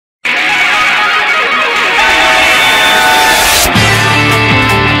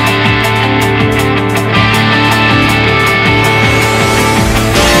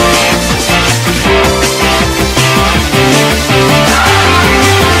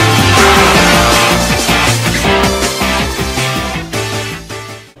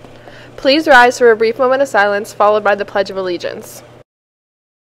Please rise for a brief moment of silence, followed by the Pledge of Allegiance.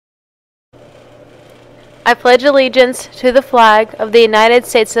 I pledge allegiance to the flag of the United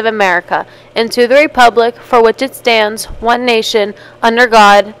States of America and to the republic for which it stands, one nation, under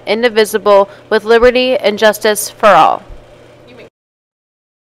God, indivisible, with liberty and justice for all.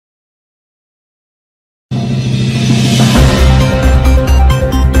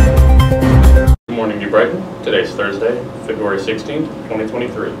 Good morning, New Brighton. Today's Thursday, February 16th,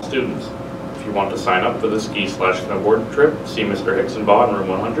 2023. Students, if you want to sign up for the ski/snowboard trip, see Mr. Hicksonbaugh in room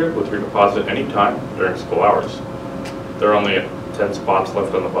 100 with your deposit anytime during school hours. There are only 10 spots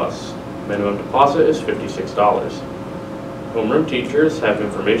left on the bus. Minimum deposit is $56. Homeroom teachers have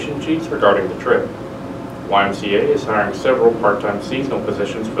information sheets regarding the trip. YMCA is hiring several part-time seasonal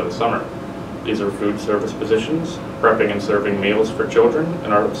positions for the summer. These are food service positions, prepping and serving meals for children,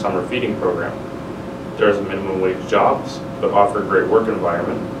 and our summer feeding program. There is minimum wage jobs, but offer great work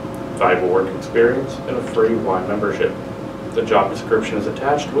environment, valuable work experience, and a free Y membership. The job description is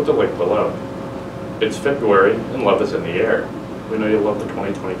attached with the link below. It's February and love is in the air. We know you love the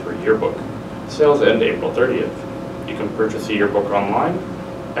 2023 yearbook. Sales end April 30th. You can purchase a yearbook online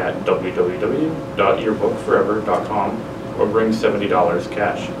at www.yearbookforever.com or bring $70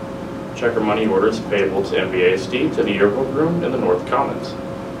 cash. Check or money orders payable to MBASD to the yearbook room in the North Commons.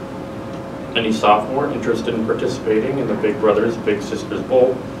 Any sophomore interested in participating in the Big Brothers Big Sisters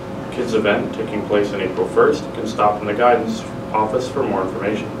Bowl kids event taking place on April 1st can stop in the guidance office for more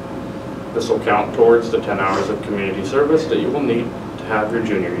information. This will count towards the 10 hours of community service that you will need to have your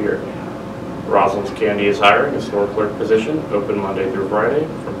junior year. Rosalind's Candy is hiring a store clerk position, open Monday through Friday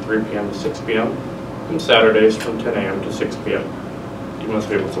from 3 p.m. to 6 p.m. and Saturdays from 10 a.m. to 6 p.m. You must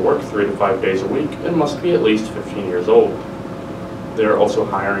be able to work 3 to 5 days a week and must be at least 15 years old. They are also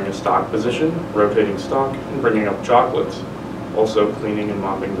hiring a stock position, rotating stock, and bringing up chocolates. Also cleaning and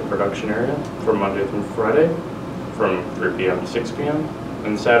mopping the production area from Monday through Friday from 3 p.m. to 6 p.m.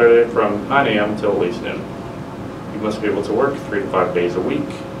 and Saturday from 9 a.m. till at least noon. You must be able to work 3 to 5 days a week.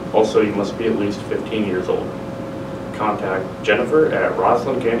 Also, you must be at least 15 years old. Contact Jennifer at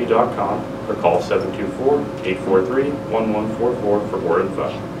rosalindcandy.com or call 724-843-1144 for more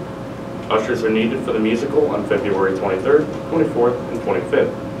info. Ushers are needed for the musical on February 23rd, 24th, and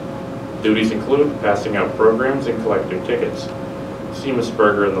 25th. Duties include passing out programs and collecting tickets. See Ms.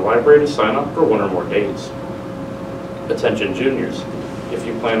 Berger in the library to sign up for one or more days. Attention juniors. If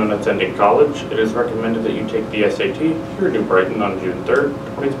you plan on attending college, it is recommended that you take the SAT here at New Brighton on June 3rd,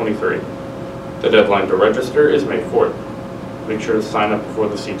 2023. The deadline to register is May 4th. Make sure to sign up before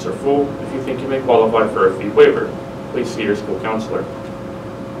the seats are full. If you think you may qualify for a fee waiver, please see your school counselor.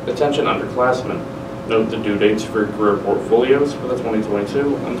 Attention underclassmen. Note the due dates for career portfolios for the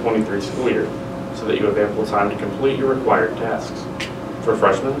 2022 and 23 school year, so that you have ample time to complete your required tasks. For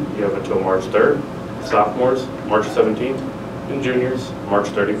freshmen, you have until March 3rd, sophomores, March 17th, and juniors, March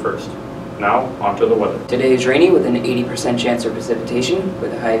 31st. Now, on to the weather. Today is rainy with an 80% chance of precipitation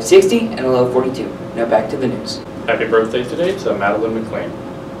with a high of 60 and a low of 42. Now back to the news. Happy birthday today to Madeline McLean.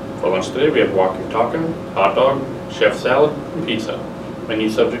 For lunch today, we have walking taco, hot dog, chef salad, and pizza. Menu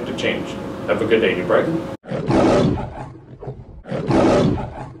subject to change. Have a good day, New Brighton.